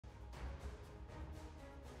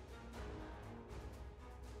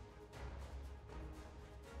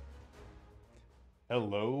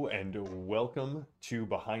Hello and welcome to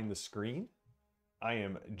Behind the Screen. I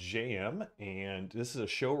am JM, and this is a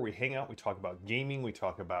show where we hang out, we talk about gaming, we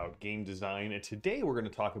talk about game design, and today we're going to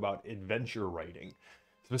talk about adventure writing.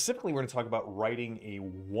 Specifically, we're going to talk about writing a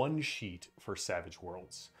one sheet for Savage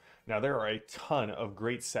Worlds. Now, there are a ton of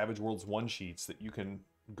great Savage Worlds one sheets that you can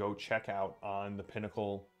go check out on the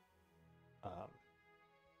Pinnacle um,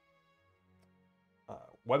 uh,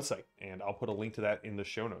 website, and I'll put a link to that in the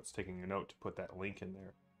show notes, taking a note to put that link in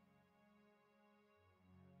there.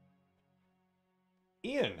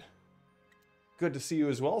 Ian, good to see you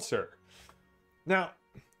as well, sir. Now,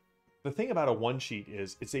 the thing about a one sheet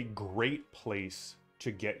is it's a great place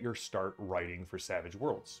to get your start writing for Savage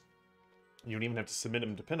Worlds. You don't even have to submit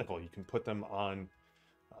them to Pinnacle. You can put them on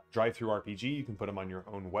Drive-Thru RPG. You can put them on your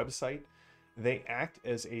own website. They act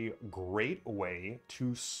as a great way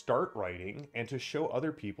to start writing and to show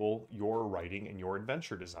other people your writing and your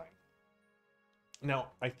adventure design. Now,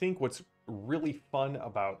 I think what's really fun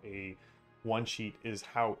about a one sheet is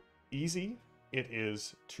how easy it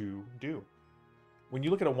is to do. When you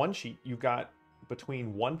look at a one sheet, you've got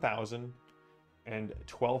between 1,000 and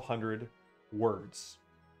 1,200 words.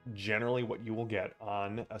 Generally what you will get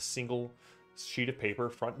on a single sheet of paper,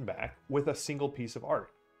 front and back, with a single piece of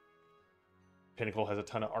art. Pinnacle has a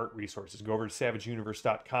ton of art resources. Go over to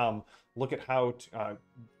savageuniverse.com, look at how to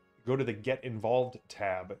go to the Get Involved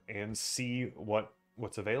tab and see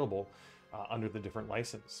what's available under the different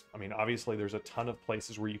license. I mean, obviously there's a ton of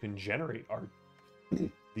places where you can generate art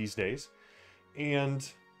these days,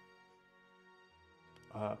 and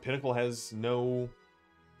Pinnacle has no,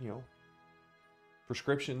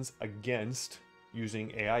 prescriptions against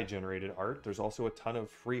using AI generated art. There's also a ton of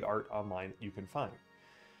free art online that you can find.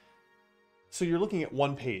 So you're looking at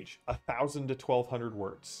one page, 1,000 to 1,200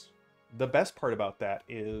 words. The best part about that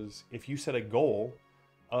is if you set a goal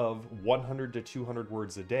of 100 to 200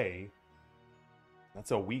 words a day,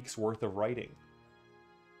 that's a week's worth of writing.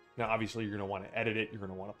 Now, obviously, you're going to want to edit it. You're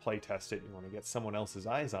going to want to play test it. You want to get someone else's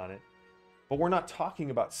eyes on it. But we're not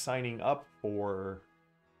talking about signing up for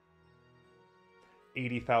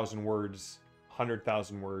 80,000 words,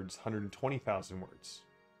 100,000 words, 120,000 words.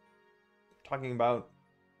 We're talking about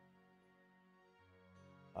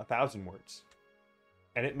 1,000 words.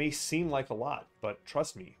 And it may seem like a lot, but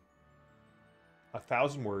trust me,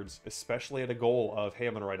 1,000 words, especially at a goal of, hey,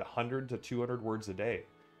 I'm going to write 100 to 200 words a day,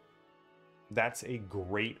 that's a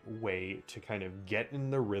great way to kind of get in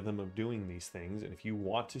the rhythm of doing these things. And if you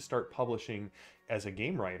want to start publishing as a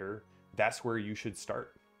game writer, that's where you should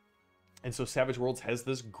start. And so Savage Worlds has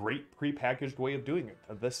this great prepackaged way of doing it,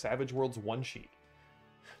 the Savage Worlds one sheet.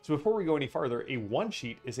 So before we go any farther, a one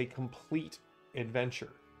sheet is a complete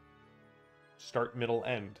adventure. Start, middle,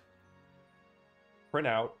 end. Print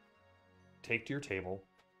out, take to your table,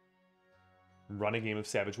 run a game of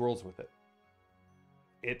Savage Worlds with it.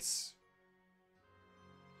 It's,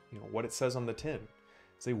 what it says on the tin.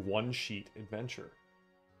 It's a one-sheet adventure.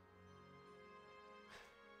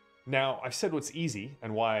 Now, I've said what's easy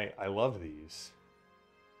and why I love these.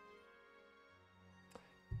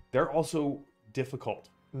 They're also difficult.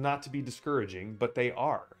 Not to be discouraging, but they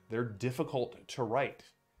are. They're difficult to write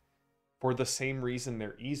for the same reason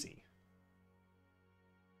they're easy.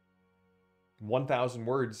 1,000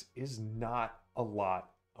 words is not a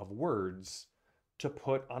lot of words to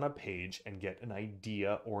put on a page and get an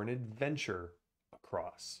idea or an adventure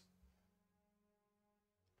across.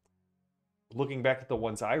 Looking back at the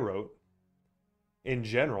ones I wrote, in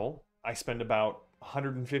general, I spend about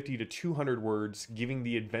 150 to 200 words giving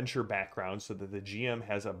the adventure background so that the GM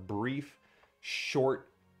has a brief, short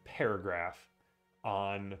paragraph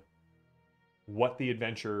on what the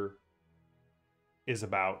adventure is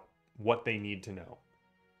about, what they need to know.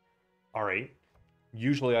 All right.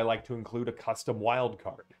 Usually I like to include a custom wild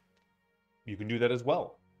card. You can do that as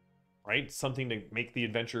well, right? Something to make the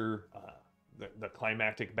adventure, the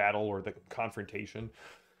climactic battle or the confrontation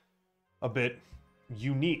a bit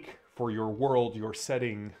unique for your world, your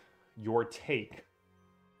setting, your take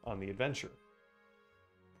on the adventure.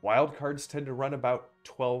 Wild cards tend to run about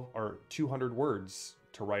 12 or 200 words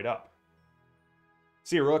to write up.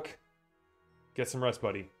 See you, Rook. Get some rest,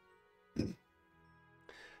 buddy.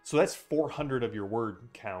 So that's 400 of your word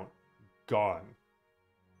count gone.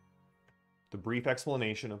 The brief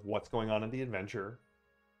explanation of what's going on in the adventure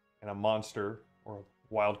and a monster or a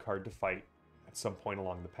wild card to fight at some point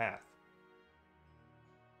along the path.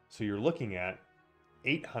 So you're looking at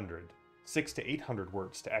 6 to 800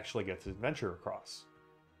 words to actually get the adventure across.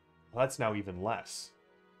 Well, that's now even less.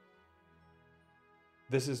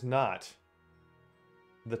 This is not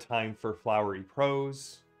the time for flowery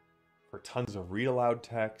prose, for tons of read aloud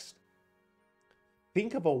text.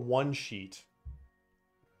 Think of a one sheet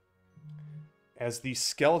as the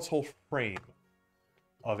skeletal frame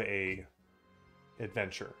of a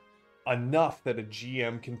adventure. Enough that a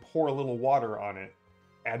GM can pour a little water on it,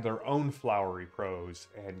 add their own flowery prose,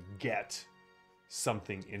 and get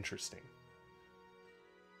something interesting.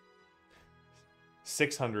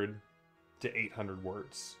 600 to 800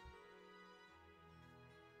 words.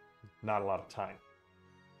 Not a lot of time.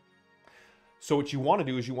 So what you want to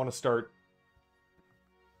do is you want to start...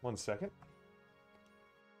 One second.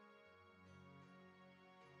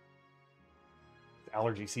 It's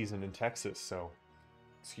allergy season in Texas, so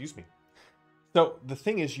excuse me. So the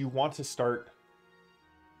thing is, you want to start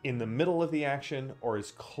in the middle of the action or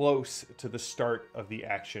as close to the start of the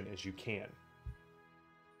action as you can.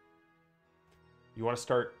 You want to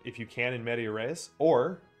start, if you can, in media res,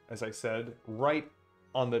 or, as I said, right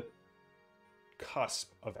on the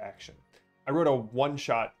cusp of action. I wrote a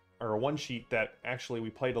one-shot or a one-sheet that actually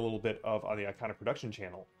we played a little bit of on the Iconic Production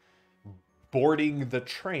channel. Boarding the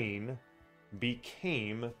train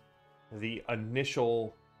became the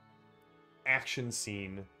initial action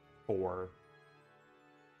scene for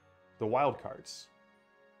the wild cards.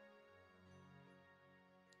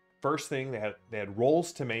 First thing, they had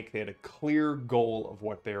roles to make. They had a clear goal of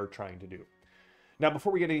what they were trying to do. Now,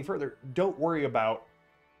 before we get any further, don't worry about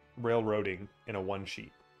railroading in a one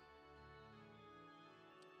sheet.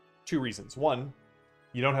 2 reasons. 1,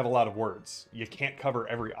 you don't have a lot of words. You can't cover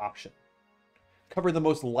every option. Cover the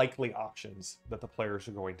most likely options that the players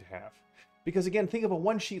are going to have. Because again, think of a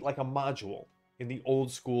one sheet like a module in the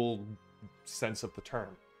old school sense of the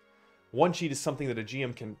term. One sheet is something that a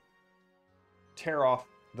GM can tear off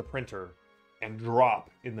the printer and drop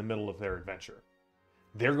in the middle of their adventure.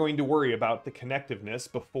 They're going to worry about the connectiveness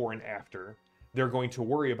before and after. They're going to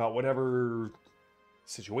worry about whatever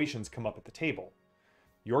situations come up at the table.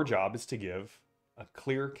 Your job is to give a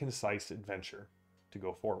clear, concise adventure to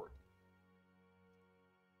go forward.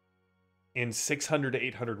 In 600 to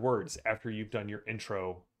 800 words after you've done your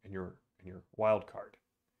intro and your wild card.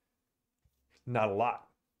 Not a lot.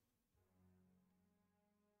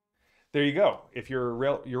 There you go. If you're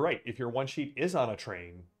right. If your one sheet is on a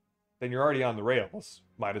train, then you're already on the rails.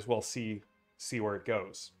 Might as well see where it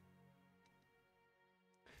goes.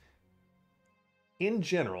 In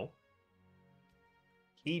general,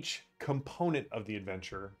 each component of the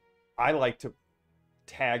adventure, I like to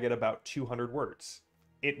tag at about 200 words.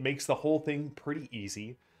 It makes the whole thing pretty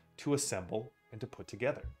easy to assemble and to put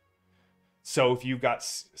together. So if you've got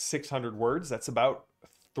 600 words, that's about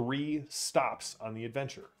 3 stops on the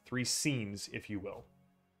adventure. 3 scenes, if you will.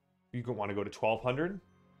 You want to go to 1200,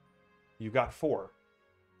 you've got 4.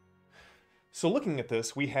 So looking at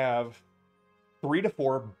this, we have 3 to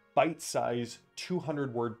 4 bite-sized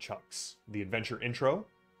 200-word chunks. The adventure intro,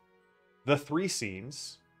 the 3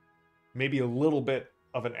 scenes, maybe a little bit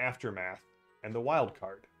of an aftermath, and the wild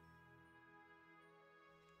card.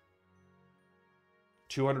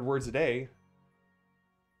 200 words a day,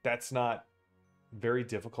 that's not very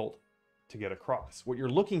difficult to get across. What you're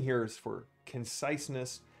looking here is for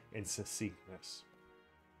conciseness and succinctness.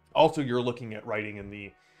 Also, you're looking at writing in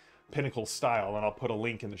the Pinnacle style, and I'll put a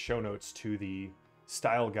link in the show notes to the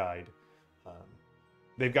style guide.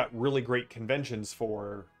 They've got really great conventions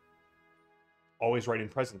for always write in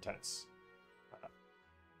present tense.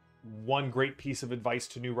 One great piece of advice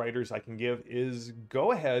to new writers I can give is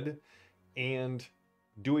go ahead and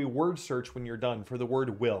do a word search when you're done for the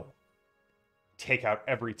word will. Take out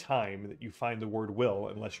every time that you find the word will,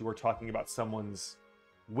 unless you are talking about someone's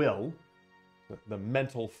will, the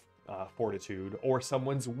mental fortitude, or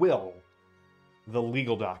someone's will, the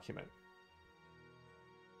legal document.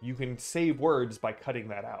 You can save words by cutting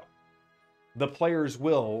that out. The players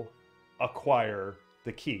will acquire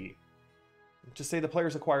the key. Just say the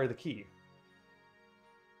players acquire the key.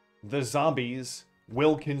 The zombies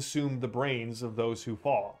will consume the brains of those who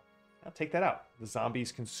fall. Now take that out. The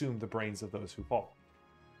zombies consume the brains of those who fall.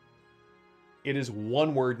 It is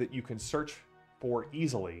one word that you can search for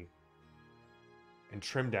easily and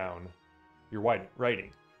trim down your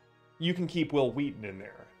writing. You can keep Will Wheaton in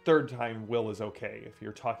there. 3rd time Will is okay if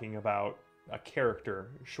you're talking about a character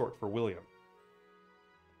short for William.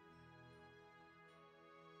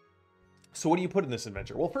 So what do you put in this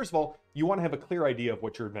adventure? Well, first of all, you want to have a clear idea of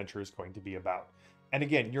what your adventure is going to be about. And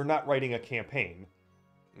again, you're not writing a campaign.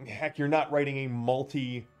 Heck, you're not writing a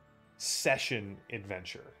multi-session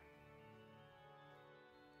adventure.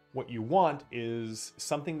 What you want is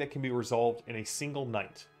something that can be resolved in a single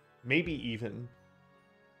night, maybe even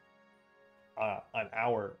an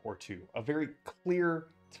hour or 2. A very clear,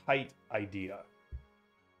 tight idea.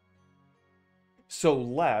 So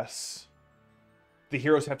less The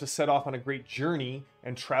heroes have to set off on a great journey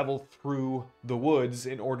and travel through the woods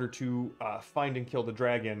in order to find and kill the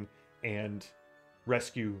dragon and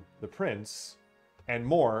rescue the prince, and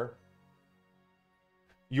more.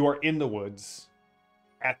 You are in the woods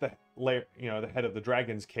at the the head of the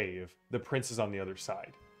dragon's cave. The prince is on the other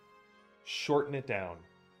side. Shorten it down.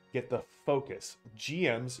 Get the focus.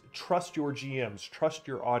 GMs, trust your GMs, trust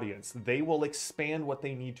your audience. They will expand what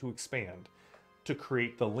they need to expand to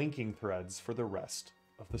create the linking threads for the rest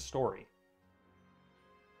of the story.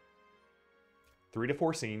 3 to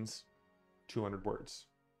 4 scenes, 200 words.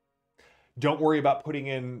 Don't worry about putting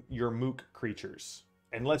in your mook creatures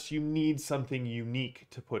unless you need something unique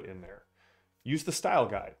to put in there. Use the style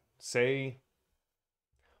guide. Say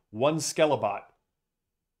 1 Skelebot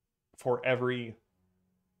for every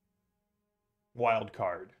wild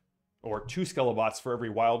card, or 2 Skelebots for every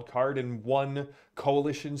wild card, and 1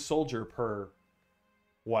 coalition soldier per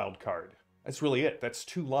wild card. That's really it. That's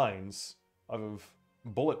 2 lines of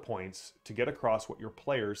bullet points to get across what your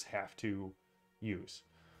players have to use.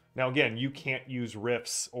 Now again, you can't use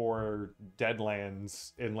riffs or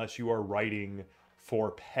deadlands unless you are writing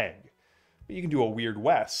for PEG. But you can do a Weird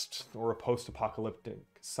West or a post-apocalyptic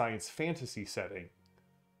science fantasy setting.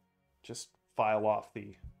 Just file off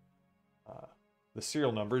the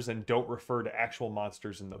serial numbers and don't refer to actual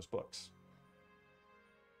monsters in those books.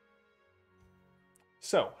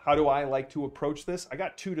 So, how do I like to approach this? I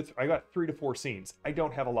got 3 to 4 scenes. I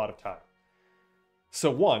don't have a lot of time.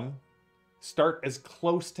 So 1, start as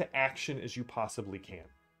close to action as you possibly can.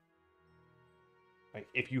 Right?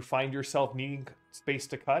 If you find yourself needing space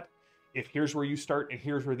to cut, if here's where you start and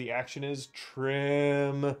here's where the action is,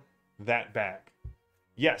 trim that back.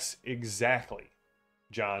 Yes, exactly,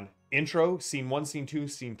 John. Intro, scene 1, scene 2,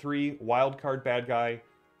 scene 3, wild card bad guy,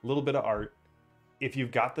 a little bit of art. If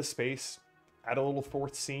you've got the space, add a little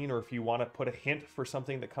 4th scene, or if you want to put a hint for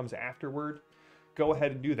something that comes afterward, go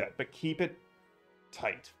ahead and do that, but keep it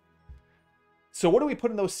tight. So what do we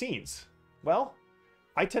put in those scenes? Well,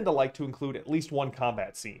 I tend to like to include at least 1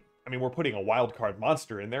 combat scene. I mean, we're putting a wild card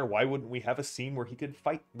monster in there. Why wouldn't we have a scene where he could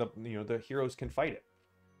fight, the heroes can fight it?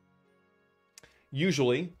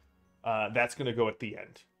 Usually, that's going to go at the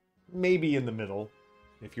end. Maybe in the middle.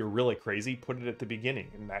 If you're really crazy, put it at the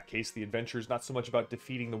beginning. In that case, the adventure is not so much about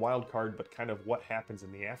defeating the wild card, but kind of what happens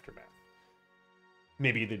in the aftermath.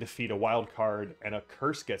 Maybe they defeat a wild card and a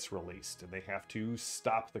curse gets released, and they have to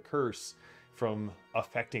stop the curse from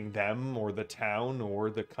affecting them or the town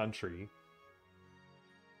or the country.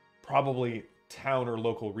 Probably town or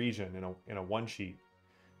local region in a one-sheet.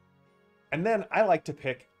 And then I like to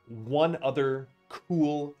pick 1 other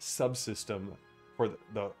cool subsystem for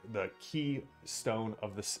the keystone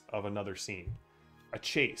of another scene. A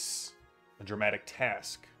chase, a dramatic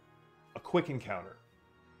task, a quick encounter,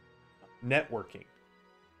 networking,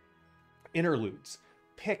 interludes.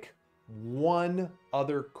 Pick 1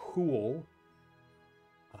 other cool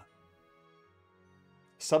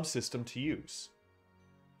subsystem to use.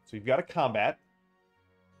 So you've got a combat,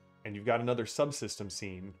 and you've got another subsystem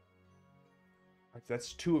scene.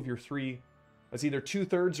 That's 2 of your 3. That's either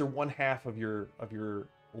 2/3 or 1/2 of your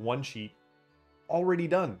one sheet already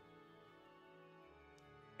done.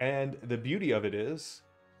 And the beauty of it is,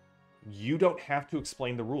 you don't have to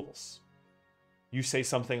explain the rules. You say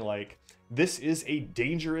something like, "This is a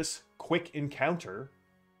dangerous quick encounter,"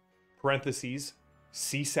 parentheses,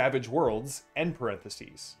 "see Savage Worlds," end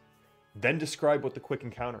parentheses. Then describe what the quick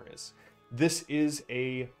encounter is. This is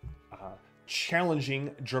a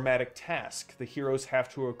challenging dramatic task. The heroes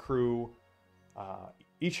have to accrue,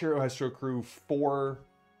 each hero has to accrue 4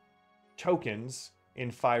 tokens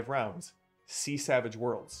in 5 rounds. See Savage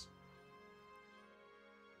Worlds.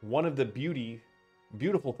 One of the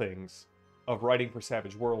beautiful things of writing for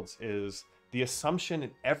Savage Worlds is the assumption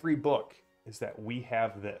in every book is that we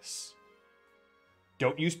have this.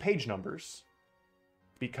 Don't use page numbers,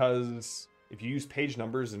 because if you use page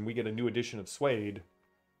numbers and we get a new edition of Suede,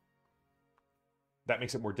 that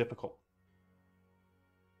makes it more difficult.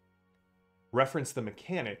 Reference the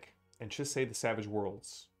mechanic and just say the Savage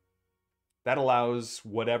Worlds. That allows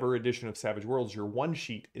whatever edition of Savage Worlds your one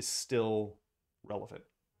sheet is still relevant.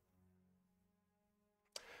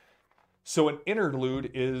 So an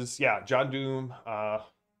interlude is, yeah, John Doom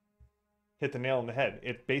hit the nail on the head.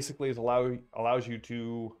 It basically allows you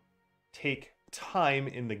to take time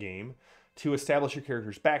in the game to establish your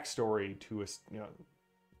character's backstory, to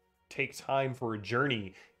take time for a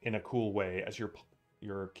journey in a cool way as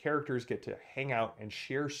your characters get to hang out and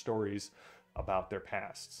share stories about their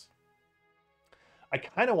pasts. I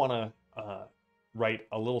kind of want to write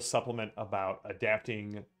a little supplement about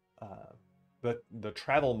adapting the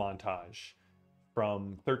travel montage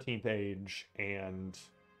from 13th Age and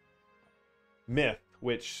Myth,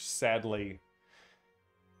 which sadly,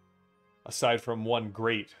 aside from one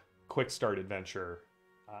great quick start adventure,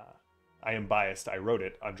 I am biased, I wrote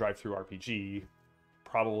it on Drive-Thru RPG,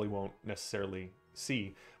 probably won't necessarily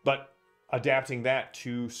see, but adapting that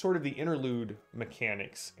to sort of the interlude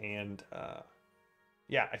mechanics, and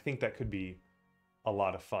yeah, I think that could be a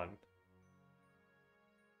lot of fun.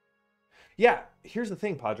 Yeah, here's the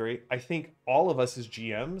thing, Padre. I think all of us as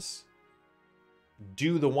GMs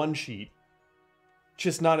do the one sheet,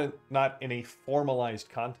 just not in a formalized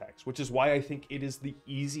context, which is why I think it is the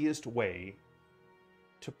easiest way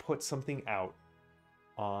to put something out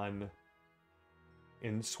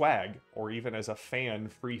in swag, or even as a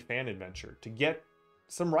free fan adventure, to get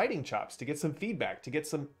some writing chops, to get some feedback, to get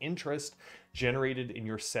some interest generated in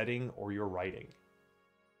your setting or your writing.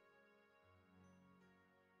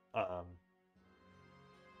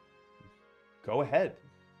 Go ahead.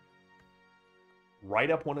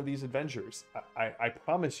 Write up one of these adventures. I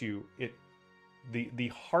promise you, the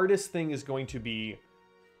hardest thing is going to be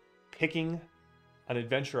picking an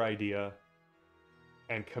adventure idea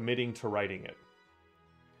and committing to writing it.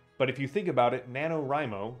 But if you think about it,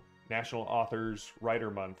 NaNoWriMo, National Authors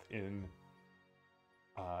Writer Month in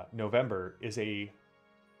November, is a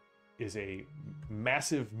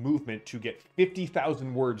massive movement to get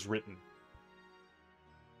 50,000 words written.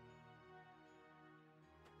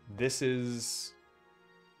 This is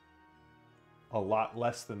a lot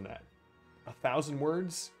less than that. 1,000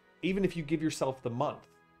 words, even if you give yourself the month,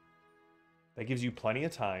 that gives you plenty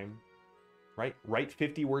of time, right? Write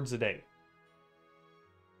 50 words a day.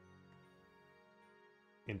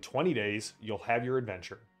 In 20 days, you'll have your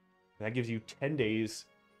adventure. That gives you 10 days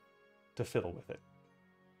to fiddle with it.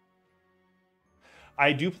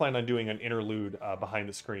 I do plan on doing an interlude behind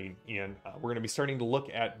the screen, Ian. We're going to be starting to look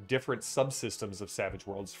at different subsystems of Savage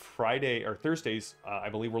Worlds. Friday or Thursdays, I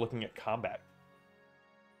believe we're looking at combat.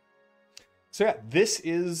 So yeah, this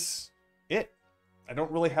is it. I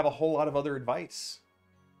don't really have a whole lot of other advice.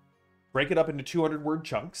 Break it up into 200-word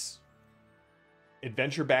chunks.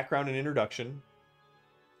 Adventure background and introduction.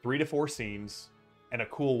 3 to 4 scenes. And a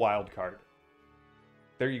cool wild card.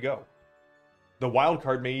 There you go. The wild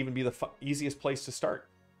card may even be the easiest place to start.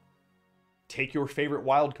 Take your favorite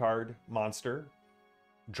wild card monster,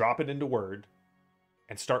 drop it into Word,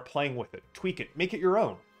 and start playing with it. Tweak it. Make it your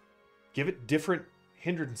own. Give it different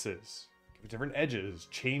hindrances. Give it different edges.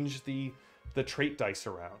 Change the trait dice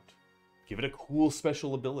around. Give it a cool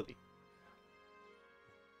special ability.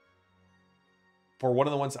 For one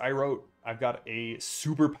of the ones I wrote, I've got a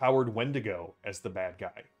super-powered Wendigo as the bad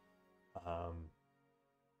guy.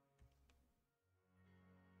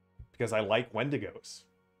 Because I like Wendigos.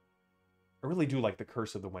 I really do like the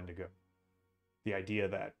curse of the Wendigo. The idea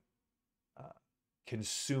that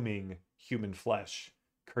consuming human flesh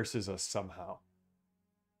curses us somehow.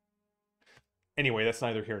 Anyway, that's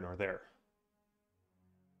neither here nor there.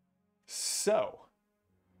 So,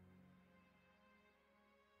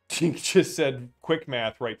 Tink just said, quick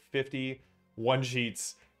math, write 50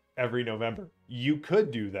 one-sheets every November. You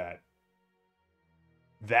could do that.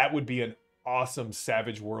 That would be an awesome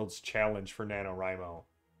Savage Worlds challenge for NaNoWriMo.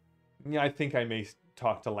 Yeah, I think I may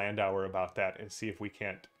talk to Landauer about that and see if we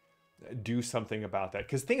can't do something about that.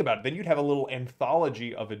 Because think about it, then you'd have a little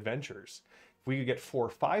anthology of adventures. If we could get 4 or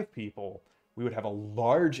 5 people, we would have a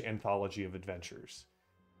large anthology of adventures.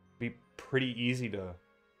 It'd be pretty easy to,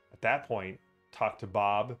 at that point, talk to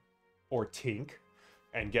Bob or Tink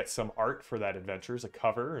and get some art for that adventure as a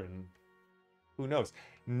cover, and who knows.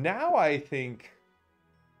 Now I think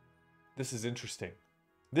this is interesting.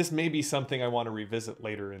 This may be something I want to revisit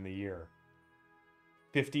later in the year.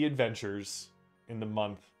 50 adventures in the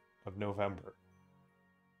month of November.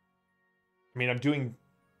 I mean, I'm doing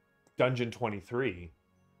Dungeon 23.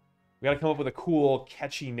 We got to come up with a cool,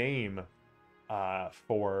 catchy name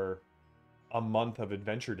for a month of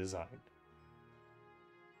adventure design.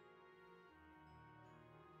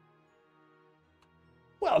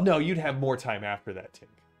 Well, no, you'd have more time after that, Tink.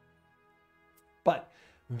 But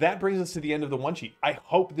that brings us to the end of the one-sheet. I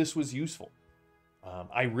hope this was useful.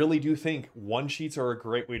 I really do think one-sheets are a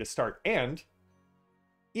great way to start. And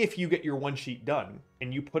if you get your one-sheet done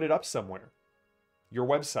and you put it up somewhere, your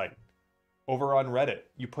website, over on Reddit,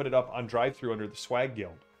 you put it up on Drive-Thru under the Swag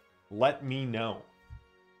Guild, let me know.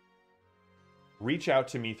 Reach out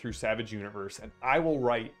to me through Savage Universe, and I will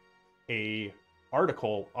write an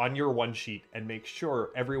article on your one-sheet and make sure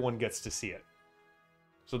everyone gets to see it.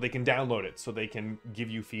 So they can download it, so they can give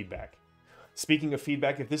you feedback. Speaking of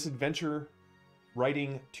feedback, if this adventure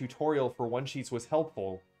writing tutorial for one-sheets was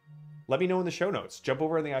helpful, let me know in the show notes. Jump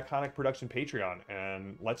over on the Iconic Production Patreon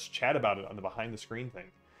and let's chat about it on the behind the screen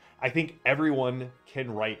thing. I think everyone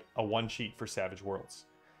can write a one sheet for Savage Worlds.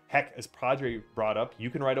 Heck, as Padre brought up, you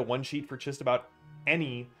can write a one sheet for just about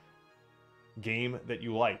any game that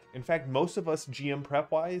you like. In fact, most of us GM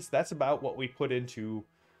prep wise, that's about what we put into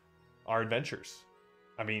our adventures.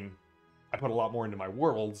 I mean, I put a lot more into my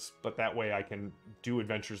worlds, but that way I can do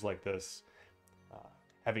adventures like this,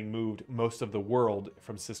 having moved most of the world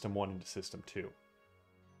from System 1 into System 2.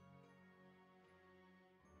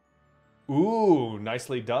 Ooh,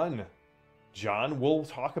 nicely done, John. We'll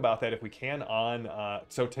talk about that if we can on...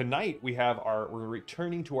 so tonight we're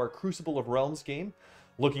returning to our Crucible of Realms game.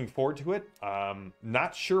 Looking forward to it.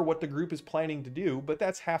 Not sure what the group is planning to do, but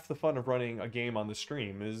that's half the fun of running a game on the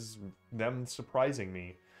stream, is them surprising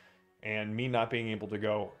me. And me not being able to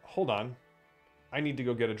go, hold on, I need to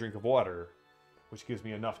go get a drink of water, which gives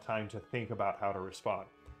me enough time to think about how to respond.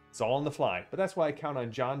 It's all on the fly. But that's why I count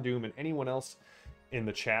on John Doom and anyone else in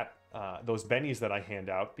the chat, those bennies that I hand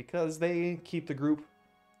out, because they keep the group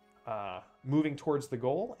moving towards the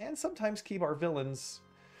goal and sometimes keep our villains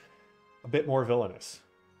a bit more villainous.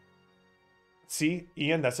 See,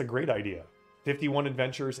 Ian, that's a great idea. 51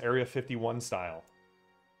 Adventures, Area 51 style.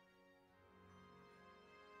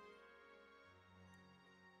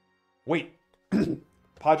 Wait,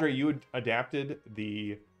 Padre, you adapted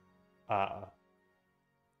the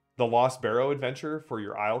Lost Barrow adventure for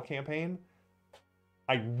your Isle campaign.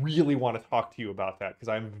 I really want to talk to you about that because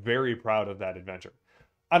I'm very proud of that adventure.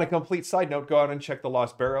 On a complete side note, go out and check the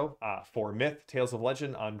Lost Barrow for Myth, Tales of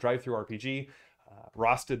Legend on Drive-Thru RPG.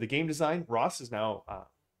 Ross did the game design. Ross is now,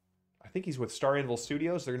 I think he's with Star Anvil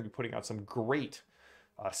Studios. They're going to be putting out some great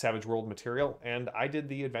Savage World material, and I did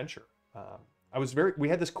the adventure. We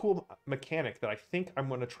had this cool mechanic that I think I'm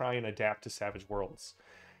going to try and adapt to Savage Worlds,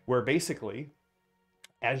 where basically,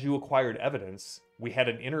 as you acquired evidence, we had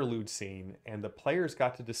an interlude scene, and the players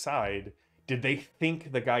got to decide, did they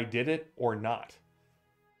think the guy did it or not?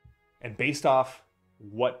 And based off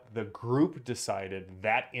what the group decided,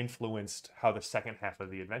 that influenced how the second half of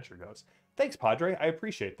the adventure goes. Thanks, Padre. I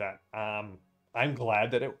appreciate that. I'm glad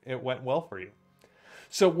that it went well for you.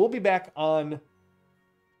 So we'll be back on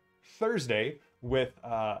Thursday with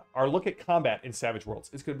our look at combat in Savage Worlds.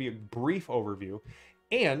 It's going to be a brief overview.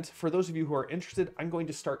 And for those of you who are interested, I'm going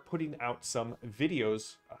to start putting out some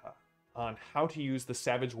videos on how to use the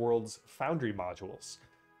Savage Worlds Foundry modules.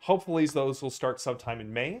 Hopefully those will start sometime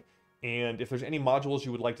in May. And if there's any modules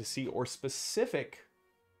you would like to see or specific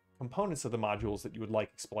components of the modules that you would like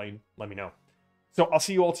explained, let me know. So I'll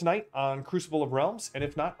see you all tonight on Crucible of Realms. And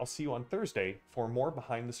if not, I'll see you on Thursday for more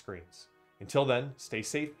Behind the Screens. Until then, stay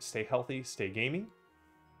safe, stay healthy, stay gaming.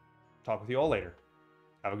 Talk with you all later.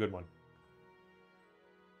 Have a good one.